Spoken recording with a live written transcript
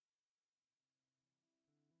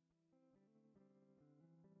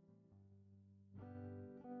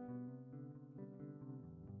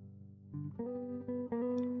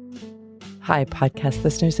Hi, podcast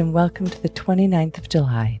listeners, and welcome to the 29th of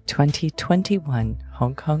July, 2021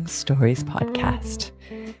 Hong Kong Stories podcast.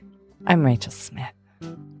 I'm Rachel Smith.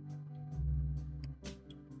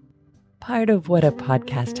 Part of what a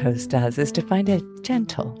podcast host does is to find a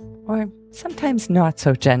gentle, or sometimes not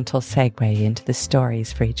so gentle, segue into the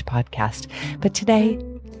stories for each podcast. But today,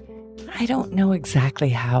 I don't know exactly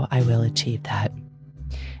how I will achieve that.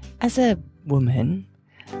 As a woman,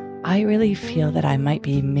 I really feel that I might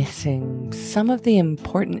be missing some of the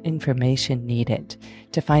important information needed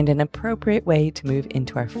to find an appropriate way to move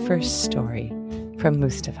into our first story from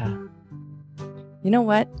Mustafa. You know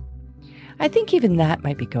what? I think even that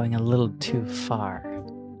might be going a little too far.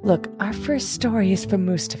 Look, our first story is from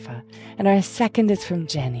Mustafa, and our second is from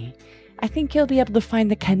Jenny. I think you'll be able to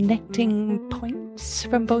find the connecting points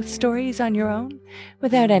from both stories on your own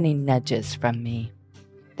without any nudges from me.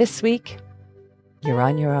 This week, you're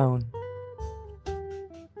on your own.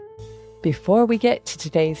 Before we get to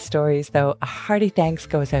today's stories, though, a hearty thanks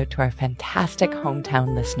goes out to our fantastic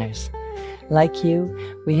hometown listeners. Like you,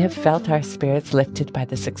 we have felt our spirits lifted by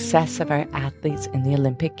the success of our athletes in the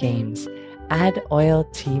Olympic Games. Add Oil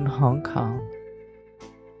Team Hong Kong.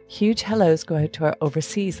 Huge hellos go out to our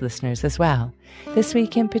overseas listeners as well. This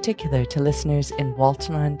week in particular to listeners in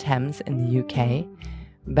Walton-on-Thames in the UK,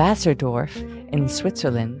 Baserdorf in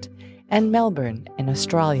Switzerland, and Melbourne in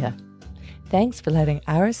Australia. Thanks for letting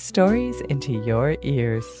our stories into your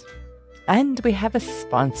ears. And we have a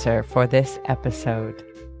sponsor for this episode.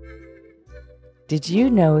 Did you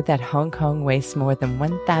know that Hong Kong wastes more than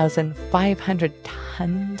 1,500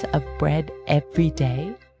 tons of bread every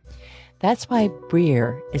day? That's why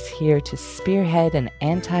Breer is here to spearhead an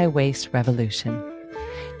anti-waste revolution.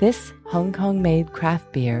 This Hong Kong-made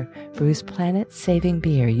craft beer brews planet-saving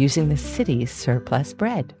beer using the city's surplus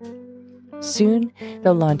bread. Soon,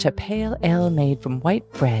 they'll launch a pale ale made from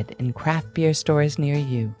white bread in craft beer stores near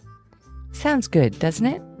you. Sounds good, doesn't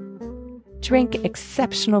it? Drink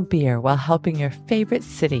exceptional beer while helping your favorite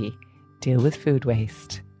city deal with food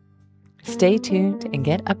waste. Stay tuned and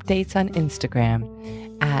get updates on Instagram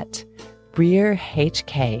at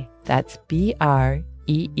BreerHK. That's BREERHK.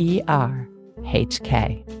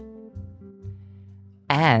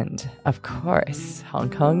 And, of course, Hong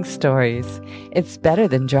Kong Stories. It's better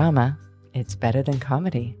than drama. It's better than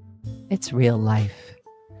comedy. It's real life.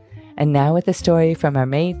 And now with a story from our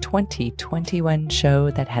May 2021 show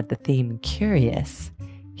that had the theme Curious,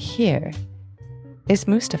 here is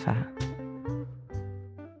Mustafa.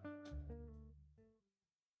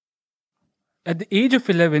 At the age of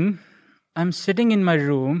 11, I'm sitting in my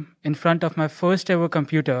room in front of my first ever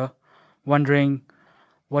computer, wondering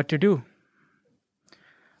what to do.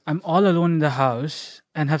 I'm all alone in the house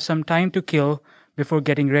and have some time to kill before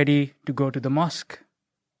getting ready to go to the mosque.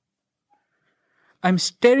 I'm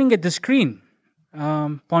staring at the screen,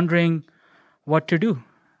 pondering what to do.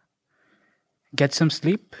 Get some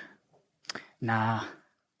sleep? Nah.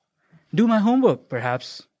 Do my homework,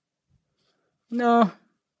 perhaps? No.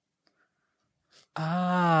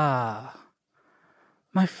 My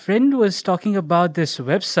friend was talking about this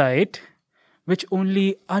website which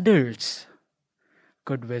only adults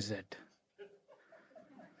could visit.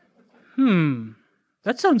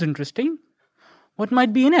 That sounds interesting. What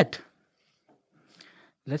might be in it?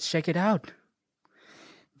 Let's check it out.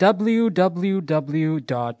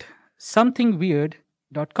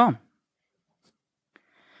 www.somethingweird.com.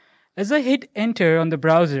 As I hit enter on the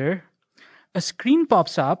browser, a screen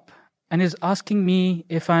pops up and is asking me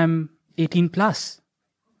if I'm 18 plus.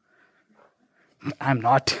 I'm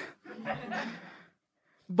not.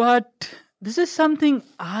 But this is something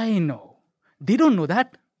I know. They don't know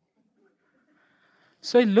that.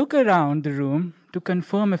 So I look around the room to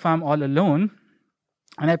confirm if I'm all alone,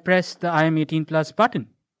 and I press the I am 18 plus button.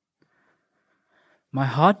 My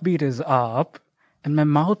heartbeat is up, and my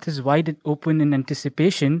mouth is wide open in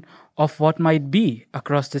anticipation of what might be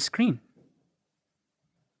across the screen.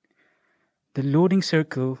 The loading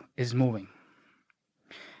circle is moving.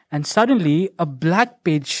 And suddenly, a black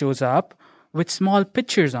page shows up with small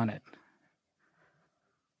pictures on it.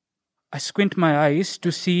 I squint my eyes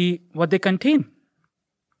to see what they contain.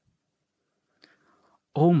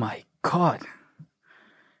 Oh my God.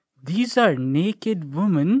 These are naked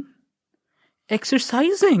women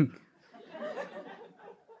exercising.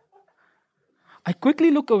 I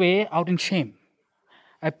quickly look away out in shame.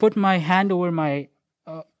 I put my hand over my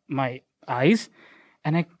eyes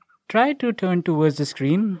and I try to turn towards the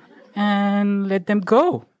screen and let them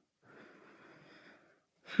go.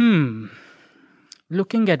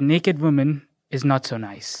 Looking at naked women is not so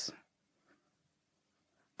nice.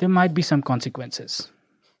 There might be some consequences.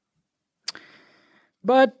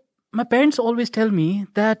 But my parents always tell me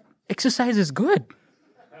that exercise is good.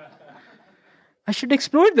 I should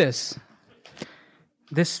explore this.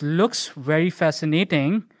 This looks very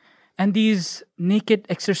fascinating, and these naked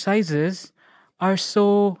exercises are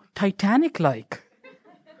so Titanic like.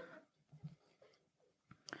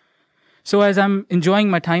 So, as I'm enjoying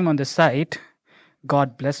my time on the site,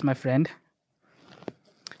 God bless my friend,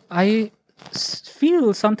 I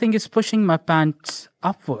feel something is pushing my pants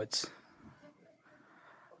upwards.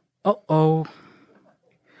 Uh-oh.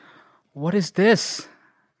 What is this?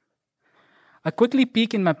 I quickly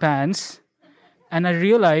peek in my pants and I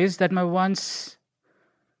realize that my once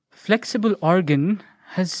flexible organ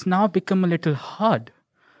has now become a little hard.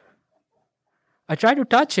 I try to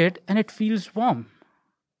touch it and it feels warm.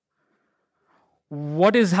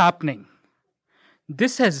 What is happening?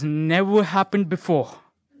 This has never happened before.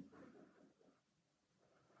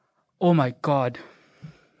 Oh my God.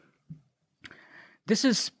 This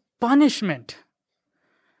is punishment.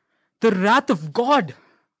 The wrath of God.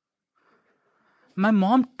 My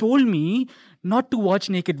mom told me not to watch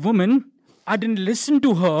naked women. I didn't listen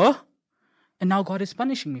to her. And now God is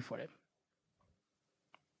punishing me for it.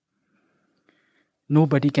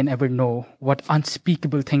 Nobody can ever know what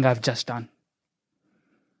unspeakable thing I've just done.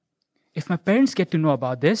 If my parents get to know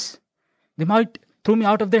about this, they might throw me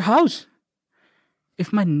out of their house.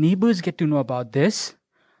 If my neighbors get to know about this,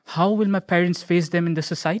 how will my parents face them in the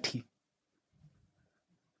society?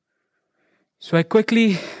 So I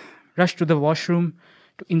quickly rush to the washroom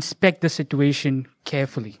to inspect the situation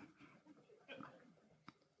carefully.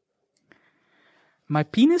 My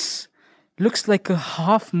penis looks like a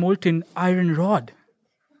half-molten iron rod.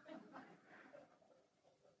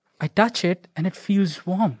 I touch it and it feels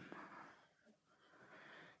warm.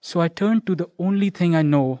 So I turn to the only thing I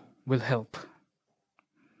know will help.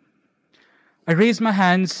 I raise my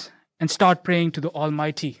hands and start praying to the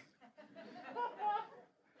Almighty.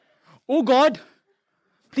 Oh God,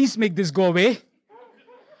 please make this go away.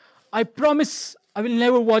 I promise I will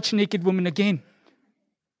never watch naked women again.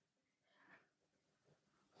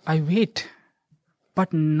 I wait,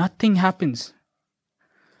 but nothing happens.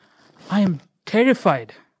 I am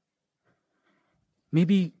terrified.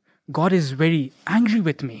 Maybe God is very angry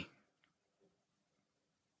with me.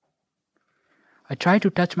 I try to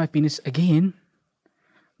touch my penis again,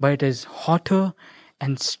 but it is hotter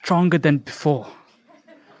and stronger than before.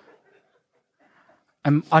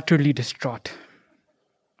 I'm utterly distraught.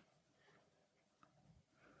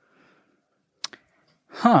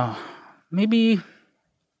 Maybe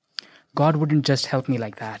God wouldn't just help me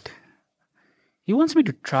like that. He wants me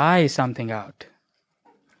to try something out.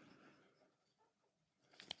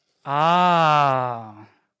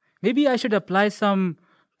 Maybe I should apply some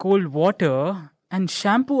cold water and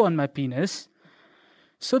shampoo on my penis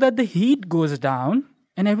so that the heat goes down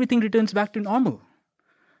and everything returns back to normal.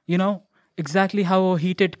 You know, exactly how a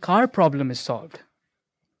heated car problem is solved.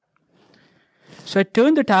 So I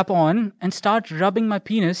turn the tap on and start rubbing my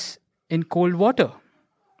penis in cold water.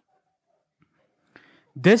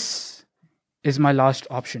 This is my last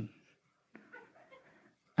option.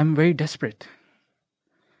 I'm very desperate.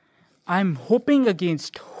 I'm hoping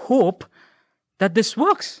against hope that this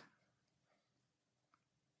works.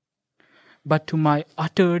 But to my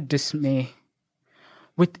utter dismay,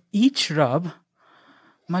 with each rub,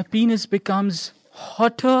 my penis becomes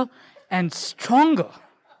hotter and stronger.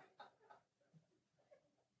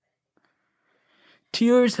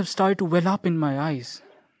 Tears have started to well up in my eyes.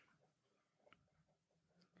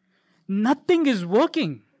 Nothing is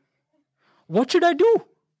working. What should I do?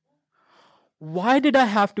 Why did I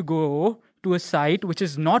have to go to a site which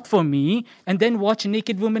is not for me and then watch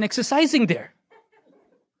naked women exercising there?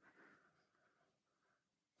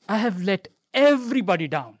 I have let everybody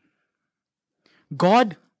down.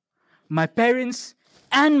 God, my parents,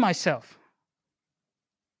 and myself.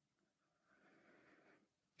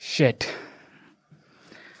 Shit.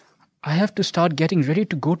 I have to start getting ready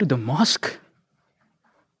to go to the mosque.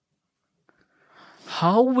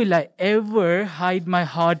 How will I ever hide my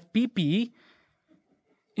hard pee-pee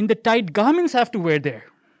in the tight garments I have to wear there?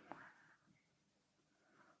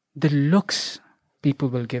 The looks people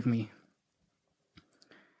will give me.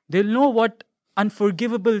 They'll know what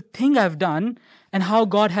unforgivable thing I've done and how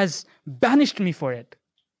God has banished me for it.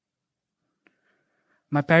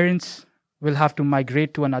 My parents will have to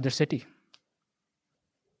migrate to another city.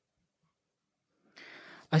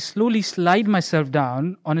 I slowly slide myself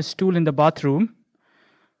down on a stool in the bathroom,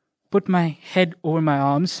 put my head over my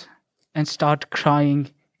arms, and start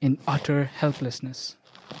crying in utter helplessness.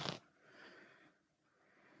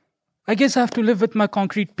 I guess I have to live with my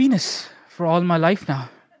concrete penis for all my life now.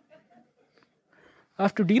 I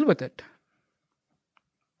have to deal with it.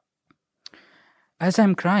 As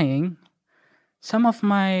I'm crying, some of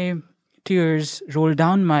my tears roll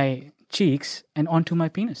down my cheeks and onto my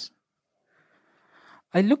penis.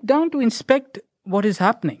 I look down to inspect what is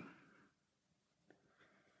happening.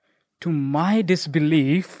 To my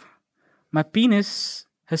disbelief, my penis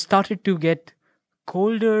has started to get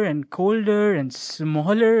colder and colder and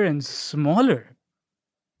smaller and smaller.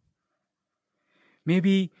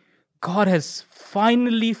 Maybe God has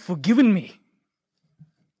finally forgiven me.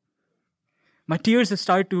 My tears have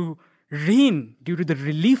started to rain due to the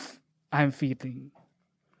relief I am feeling.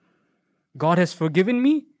 God has forgiven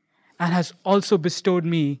me and has also bestowed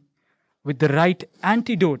me with the right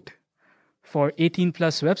antidote for 18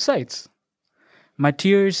 plus websites. My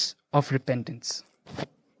tears of repentance.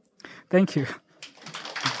 Thank you.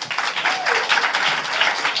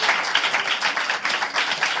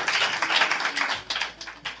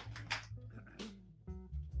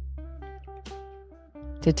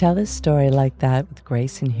 To tell a story like that with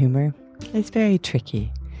grace and humor is very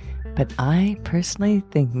tricky, but I personally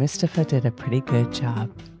think Mustafa did a pretty good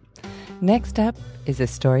job. Next up is a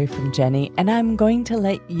story from Jenny, and I'm going to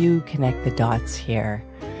let you connect the dots here.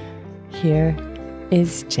 Here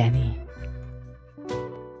is Jenny.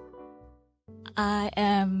 I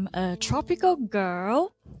am a tropical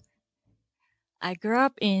girl. I grew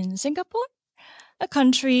up in Singapore, a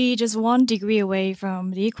country just 1 degree away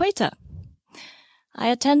from the equator. I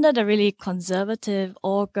attended a really conservative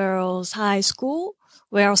all-girls high school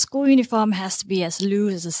where our school uniform has to be as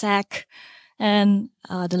loose as a sack, and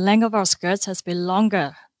the length of our skirts has been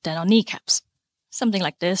longer than our kneecaps. Something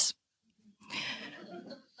like this.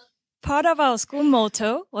 Part of our school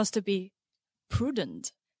motto was to be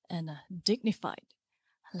prudent and dignified,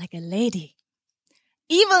 like a lady.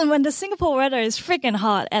 Even when the Singapore weather is freaking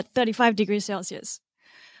hot at 35 degrees Celsius.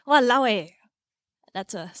 Walao eh.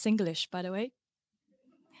 That's a Singlish, by the way.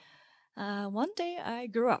 One day I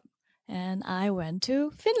grew up and I went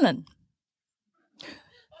to Finland.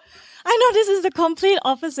 I know this is the complete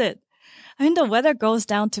opposite. I mean, the weather goes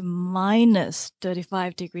down to minus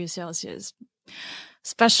 35 degrees Celsius,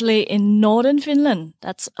 especially in northern Finland.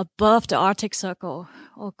 That's above the Arctic Circle.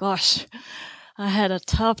 Oh gosh, I had a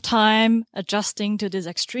tough time adjusting to this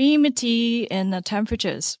extremity in the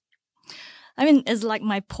temperatures. I mean, it's like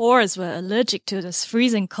my pores were allergic to this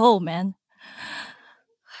freezing cold, man.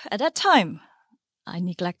 At that time, I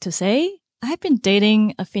neglect to say, I had been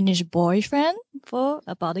dating a Finnish boyfriend for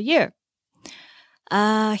about a year.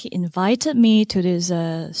 He invited me to this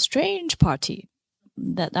strange party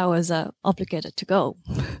that I was obligated to go.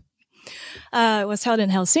 It was held in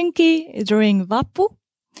Helsinki during Vappu.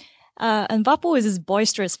 And Vappu is this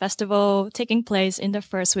boisterous festival taking place in the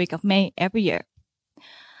first week of May every year.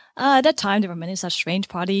 At that time, there were many such strange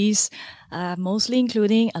parties, mostly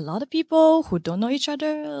including a lot of people who don't know each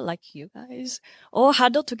other, like you guys, all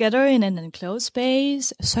huddled together in an enclosed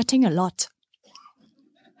space, sweating a lot.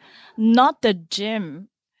 Not the gym.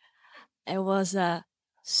 It was a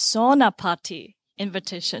sauna party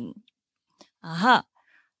invitation. Aha.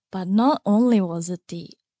 But not only was it the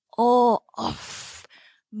all-off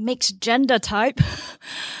mixed gender type,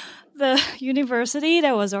 the university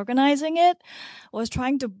that was organizing it was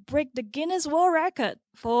trying to break the Guinness World Record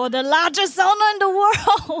for the largest sauna in the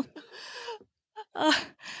world.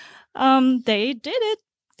 They did it.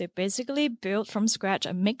 They basically built from scratch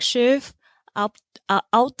a makeshift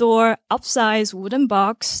outdoor upsized wooden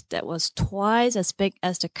box that was twice as big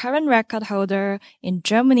as the current record holder in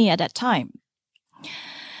Germany at that time.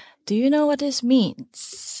 Do you know what this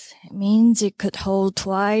means? It means it could hold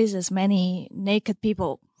twice as many naked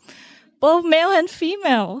people, both male and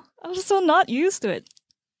female. I was so not used to it.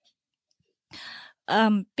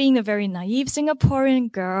 Being a very naive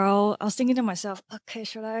Singaporean girl, I was thinking to myself, okay,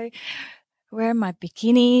 should I wear my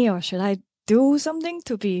bikini or should I do something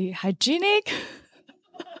to be hygienic?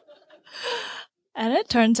 And it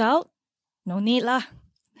turns out, no need lah.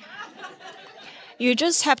 You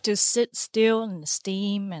just have to sit still and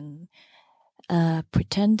steam and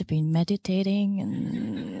pretend to be meditating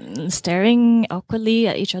and staring awkwardly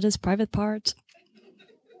at each other's private parts.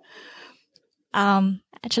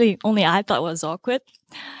 Actually, only I thought it was awkward.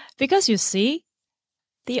 Because you see,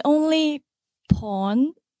 the only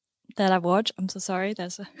porn that I watch, I'm so sorry,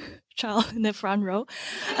 there's a child in the front row.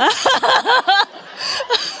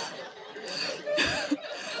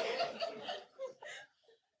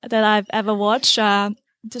 That I've ever watched,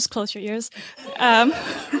 just close your ears.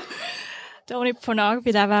 The only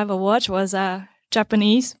pornography that I've ever watched was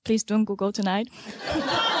Japanese. Please don't Google tonight.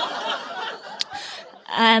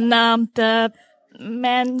 And the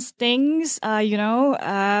men's things are,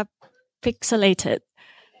 pixelated.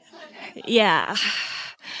 Yeah.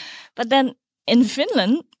 But then in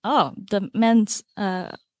Finland, the men's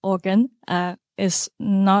organ is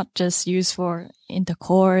not just used for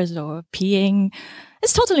intercourse or peeing.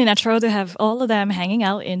 It's totally natural to have all of them hanging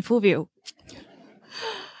out in full view.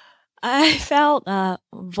 I felt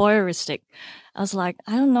voyeuristic. I was like,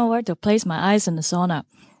 I don't know where to place my eyes in the sauna.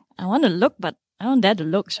 I want to look, but I don't dare to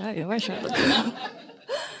look. Where should I look?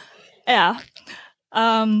 Yeah.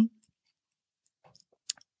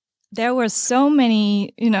 There were so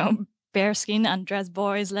many, bare-skinned, undressed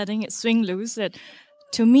boys letting it swing loose that,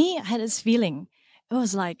 to me, I had this feeling. It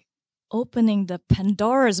was like opening the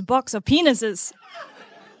Pandora's box of penises.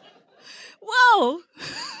 Whoa!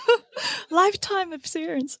 Lifetime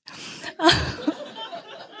experience.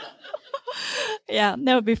 Yeah,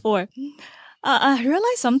 never before. I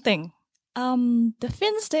realized something. The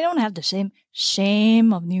Finns, they don't have the same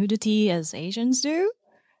shame of nudity as Asians do,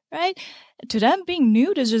 right? To them, being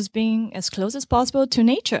nude is just being as close as possible to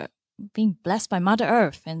nature, being blessed by Mother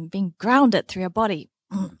Earth and being grounded through your body.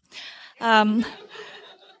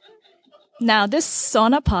 Now, this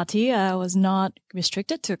sauna party was not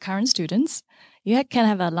restricted to current students. You can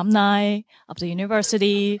have alumni of the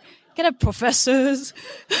university, you can have professors,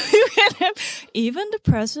 you can have even the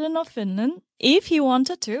president of Finland, if he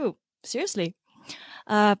wanted to. Seriously.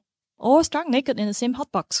 Or stark naked in the same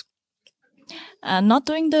hotbox. Not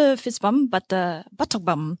doing the fist bump, but the buttock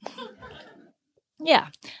bump. Yeah,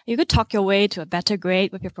 you could talk your way to a better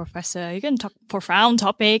grade with your professor. You can talk profound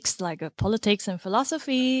topics like politics and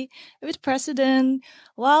philosophy with the president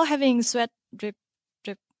while having sweat drip,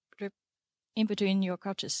 drip, drip in between your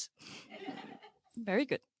crotches. Very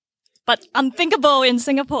good. But unthinkable in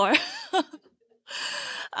Singapore.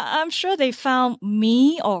 I'm sure they found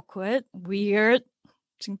me awkward, weird,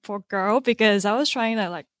 poor girl, because I was trying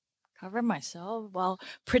to cover myself while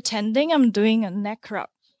pretending I'm doing a neck rub.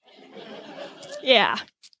 Yeah.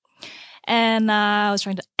 And I was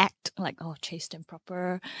trying to act chaste and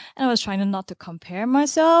proper. And I was trying not to compare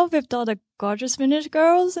myself with all the gorgeous Finnish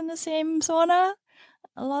girls in the same sauna.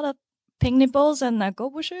 A lot of pink nipples and go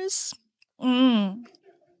bushes. But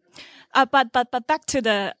back to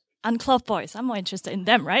the unclothed boys. I'm more interested in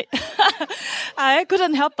them, right? I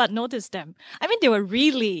couldn't help but notice them. I mean, they were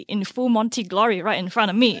really in full Monty glory right in front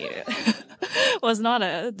of me. It was not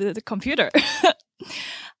the computer.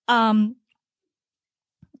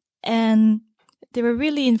 And they were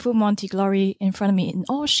really in full Monty glory in front of me in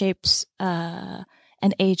all shapes and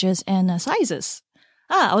ages and sizes.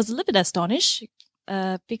 I was a little bit astonished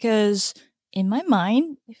because in my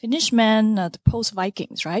mind, Finnish men are the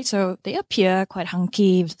post-Vikings, right? So they appear quite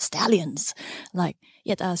hunky, stallions.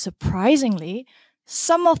 Yet surprisingly,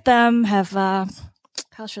 some of them have, how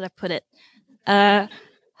should I put it?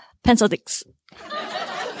 Pencil dicks.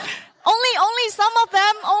 Only some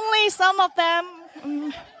of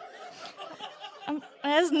them.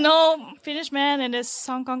 There's no Finnish man in this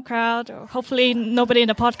Hong Kong crowd, or hopefully nobody in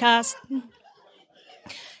the podcast.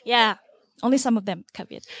 Yeah, only some of them.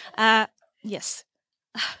 Caveat. Yes.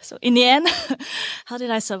 So in the end, how did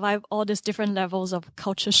I survive all these different levels of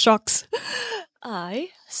culture shocks? I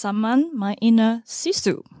summoned my inner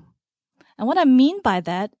Sisu. And what I mean by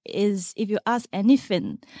that is, if you ask any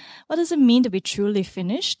Finn, what does it mean to be truly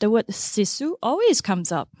Finnish? The word Sisu always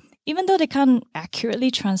comes up, even though they can't accurately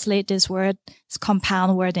translate this word, this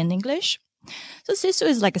compound word in English. So Sisu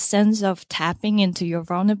is like a sense of tapping into your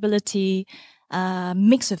vulnerability,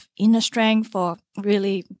 mix of inner strength for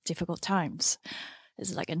really difficult times.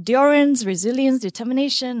 It's like endurance, resilience,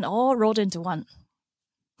 determination, all rolled into one.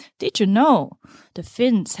 Did you know the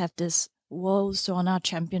Finns have this World Sauna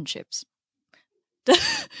Championships?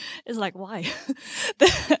 It's like, why?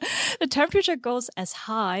 The temperature goes as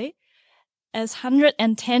high as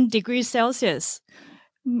 110 degrees Celsius.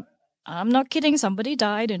 I'm not kidding. Somebody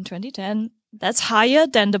died in 2010. That's higher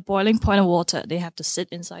than the boiling point of water. They have to sit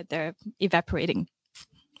inside there evaporating.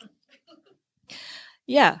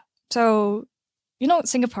 Yeah. So,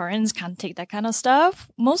 Singaporeans can't take that kind of stuff.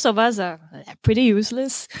 Most of us are pretty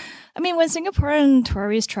useless. I mean, when Singaporean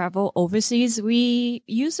tourists travel overseas, we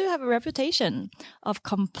used to have a reputation of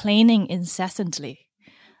complaining incessantly.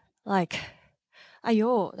 Like,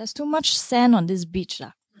 ayo, there's too much sand on this beach.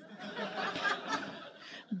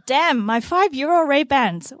 Damn, my €5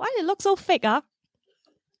 Ray-Bans. Why do they look so fake,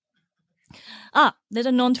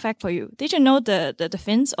 little known fact for you. Did you know the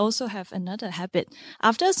Finns also have another habit?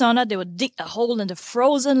 After a sauna, they would dig a hole in the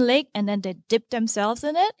frozen lake and then they dip themselves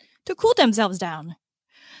in it to cool themselves down.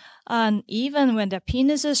 And even when their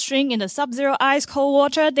penises shrink in the sub-zero ice cold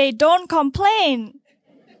water, they don't complain.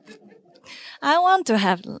 I want to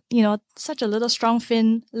have, such a little strong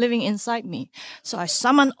fin living inside me. So I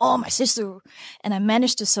summoned all my sisu, and I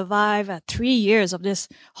managed to survive 3 years of this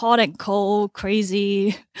hot and cold,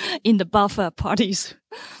 crazy, in the buff parties.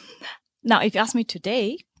 Now, if you ask me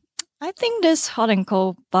today, I think this hot and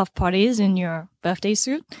cold buff parties in your birthday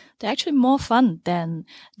suit, they're actually more fun than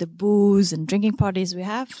the booze and drinking parties we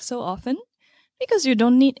have so often. Because you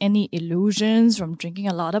don't need any illusions from drinking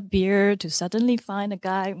a lot of beer to suddenly find a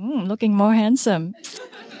guy looking more handsome.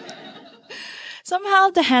 Somehow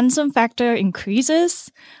the handsome factor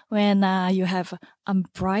increases when you have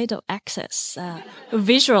unbridled access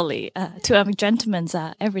visually to a gentleman's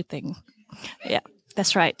everything. Yeah,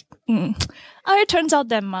 that's right. It turns out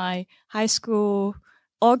that my high school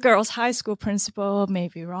or girls' high school principal may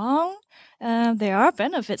be wrong. There are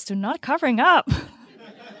benefits to not covering up.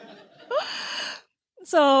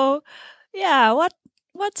 So, yeah,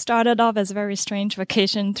 what started off as a very strange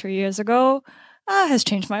vacation 3 years ago has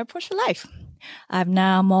changed my approach to life. I'm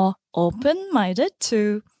now more open-minded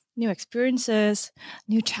to new experiences,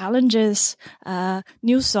 new challenges,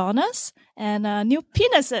 new saunas, and new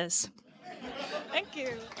penises. Thank you.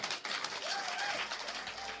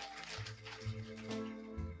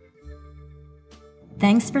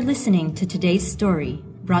 Thanks for listening to today's story,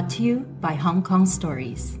 brought to you by Hong Kong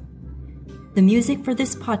Stories. The music for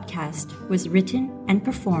this podcast was written and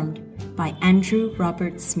performed by Andrew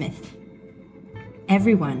Robert Smith.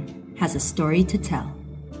 Everyone has a story to tell.